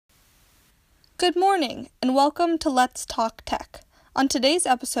Good morning, and welcome to Let's Talk Tech. On today's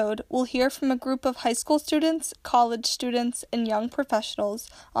episode, we'll hear from a group of high school students, college students, and young professionals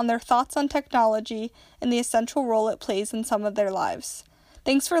on their thoughts on technology and the essential role it plays in some of their lives.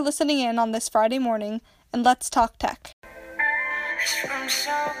 Thanks for listening in on this Friday morning, and let's talk tech. This room's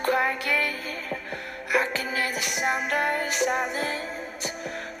so quiet, I can hear the sound of silence.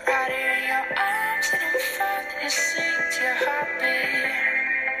 Right here in your arms, and I'm falling asleep to your heartbeat.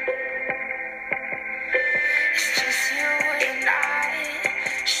 It's just you and I,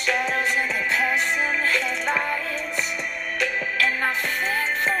 shadows in the passing headlights. And I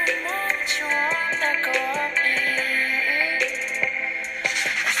think for a moment you won't let go of me.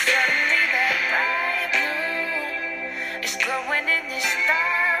 And suddenly that bright blue is glowing in this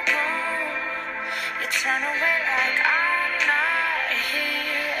dark room. You turn away like I'm not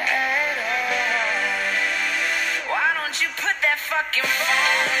here at all. Why don't you put that fucking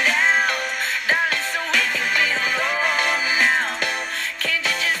phone down, darling, so we can be alone now? Can't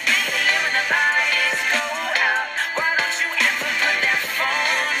you just be here when the lights go out? Why don't you ever put that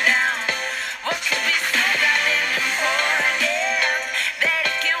phone down? What could be so goddamn important that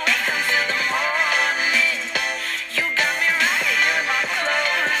it can wait until the morning? You got me right here with my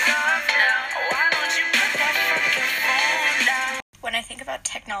clothes off now. Why don't you put that fucking phone down? When I think about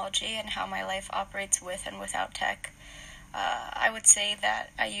technology and how my life operates with and without tech, I would say that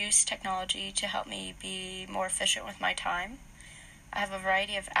I use technology to help me be more efficient with my time. I have a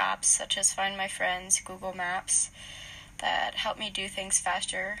variety of apps such as Find My Friends, Google Maps, that help me do things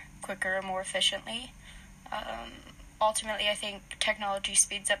faster, quicker, and more efficiently. Ultimately, I think technology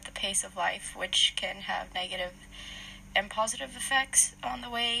speeds up the pace of life, which can have negative and positive effects on the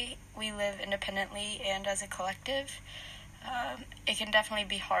way we live independently and as a collective. It can definitely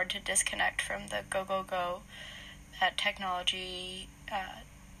be hard to disconnect from the go that technology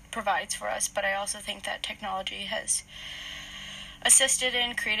provides for us, but I also think that technology has assisted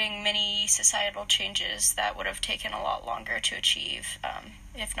in creating many societal changes that would have taken a lot longer to achieve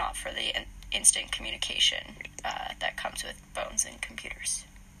if not for the instant communication that comes with phones and computers.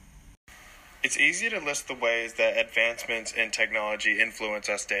 It's easy to list the ways that advancements in technology influence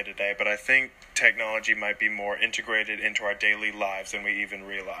us day to day, but I think technology might be more integrated into our daily lives than we even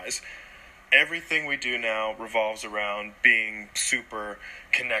realize. Everything we do now revolves around being super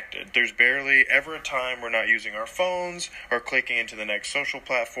connected. There's barely ever a time we're not using our phones or clicking into the next social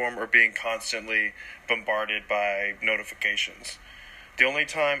platform or being constantly bombarded by notifications. The only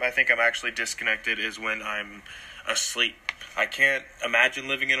time I think I'm actually disconnected is when I'm asleep. I can't imagine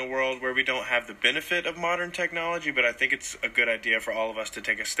living in a world where we don't have the benefit of modern technology, but I think it's a good idea for all of us to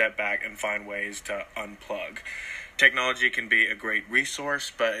take a step back and find ways to unplug. Technology can be a great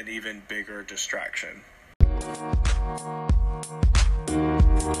resource, but an even bigger distraction.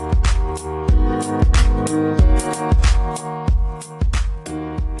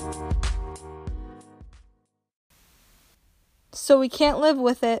 So we can't live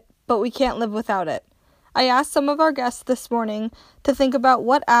with it, but we can't live without it. I asked some of our guests this morning to think about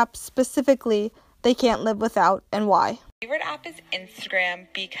what apps specifically they can't live without and why. My favorite app is Instagram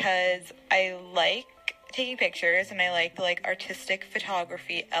because I like taking pictures and I like the artistic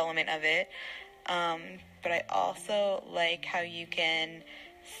photography element of it. But I also like how you can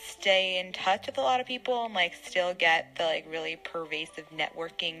stay in touch with a lot of people and still get the really pervasive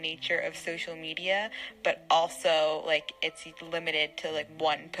networking nature of social media, but also it's limited to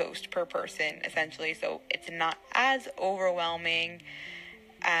one post per person essentially, so it's not as overwhelming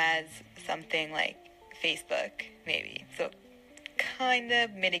as something like Facebook maybe, so it kind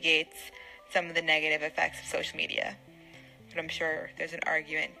of mitigates some of the negative effects of social media. But I'm sure there's an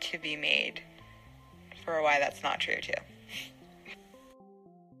argument to be made for why that's not true too.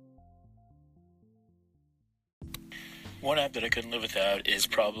 One app that I couldn't live without is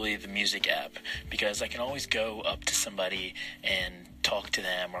probably the music app, because I can always go up to somebody and talk to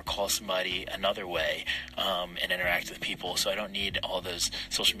them or call somebody another way and interact with people, so I don't need all those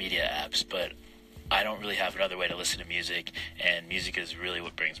social media apps, but I don't really have another way to listen to music, and music is really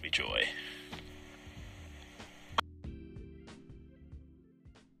what brings me joy.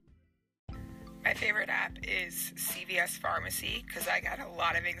 My favorite app is CVS Pharmacy because I got a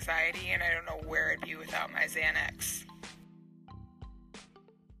lot of anxiety and I don't know where I'd be without my Xanax.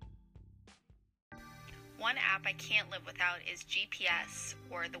 One app I can't live without is GPS,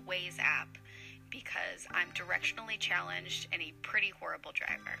 or the Waze app, because I'm directionally challenged and a pretty horrible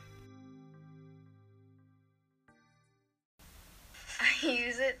driver. I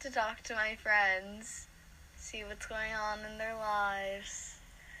use it to talk to my friends, see what's going on in their lives,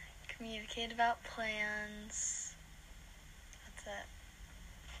 communicate about plans. That's it.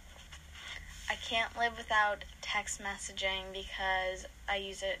 I can't live without text messaging because I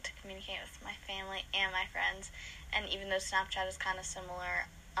use it to communicate with my family and my friends. And even though Snapchat is kind of similar,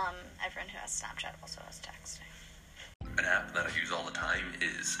 everyone who has Snapchat also has texting. An app that I use all the time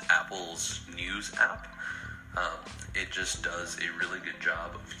is Apple's News app. It just does a really good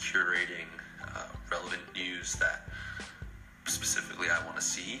job of curating relevant news that specifically I want to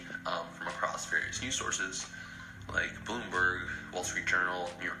see from across various news sources like Bloomberg, Wall Street Journal,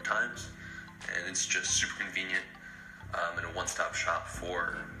 New York Times, and it's just super convenient and a one-stop shop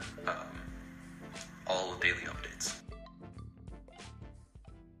for all the daily updates.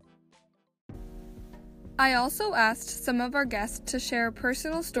 I also asked some of our guests to share a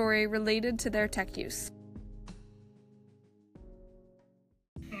personal story related to their tech use.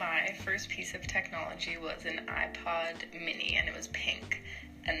 My first piece of technology was an iPod mini, and it was pink.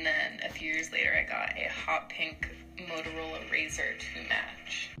 And then a few years later, I got a hot pink Motorola Razr to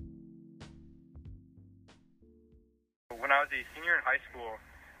match. When I was a senior in high school,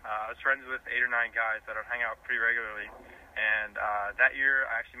 I was friends with 8 or 9 guys that I'd hang out pretty regularly. And that year,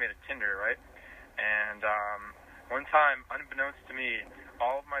 I actually made a Tinder, right? And one time, unbeknownst to me,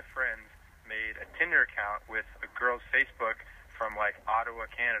 all of my friends made a Tinder account with a girl's Facebook from, like, Ottawa,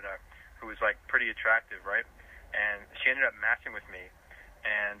 Canada, who was, like, pretty attractive, right? And she ended up matching with me.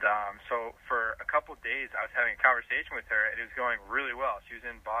 And so for a couple days, I was having a conversation with her, and it was going really well. She was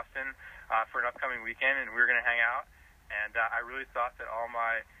in Boston for an upcoming weekend, and we were going to hang out. And I really thought that all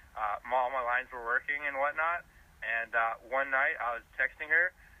my lines were working and whatnot. And one night, I was texting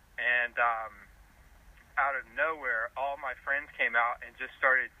her, and out of nowhere, all my friends came out and just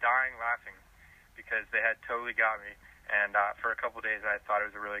started dying laughing because they had totally got me. And for a couple of days, I thought it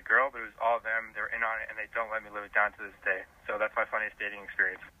was a really girl, but it was all of them. They were in on it, and they don't let me live it down to this day. So that's my funniest dating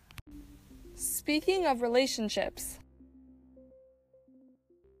experience. Speaking of relationships.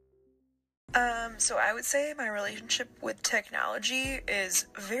 So I would say my relationship with technology is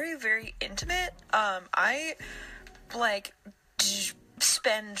very, very intimate. I,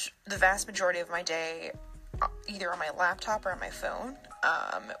 spend the vast majority of my day either on my laptop or on my phone,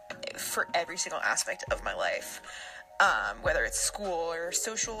 for every single aspect of my life. Whether it's school or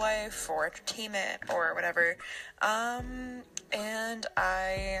social life or entertainment or whatever. And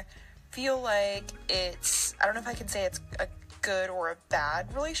I feel like I don't know if I can say it's a good or a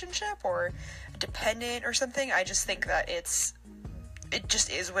bad relationship or dependent or something. I just think that it just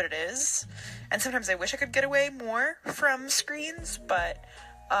is what it is. And sometimes I wish I could get away more from screens, but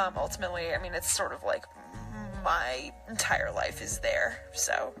ultimately, I mean, it's sort of like my entire life is there.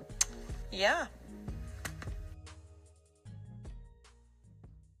 So, yeah.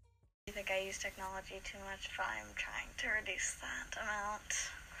 I think I use technology too much, but I'm trying to reduce that amount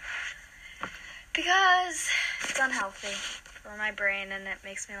because it's unhealthy for my brain and it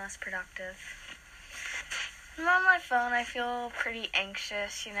makes me less productive. I'm on my phone, I feel pretty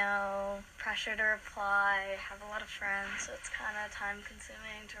anxious, pressure to reply, I have a lot of friends, so it's kind of time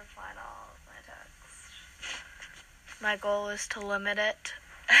consuming to reply to all of my texts. My goal is to limit it.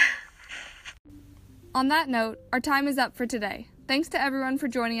 On that note, our time is up for today. Thanks to everyone for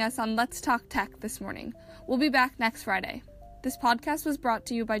joining us on Let's Talk Tech this morning. We'll be back next Friday. This podcast was brought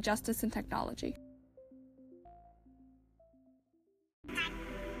to you by Justice and Technology.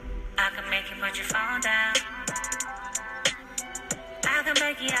 I can make you put your phone down. I can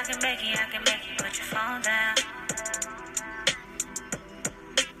make you put your phone down.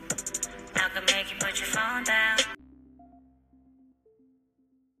 I can make you put your phone down.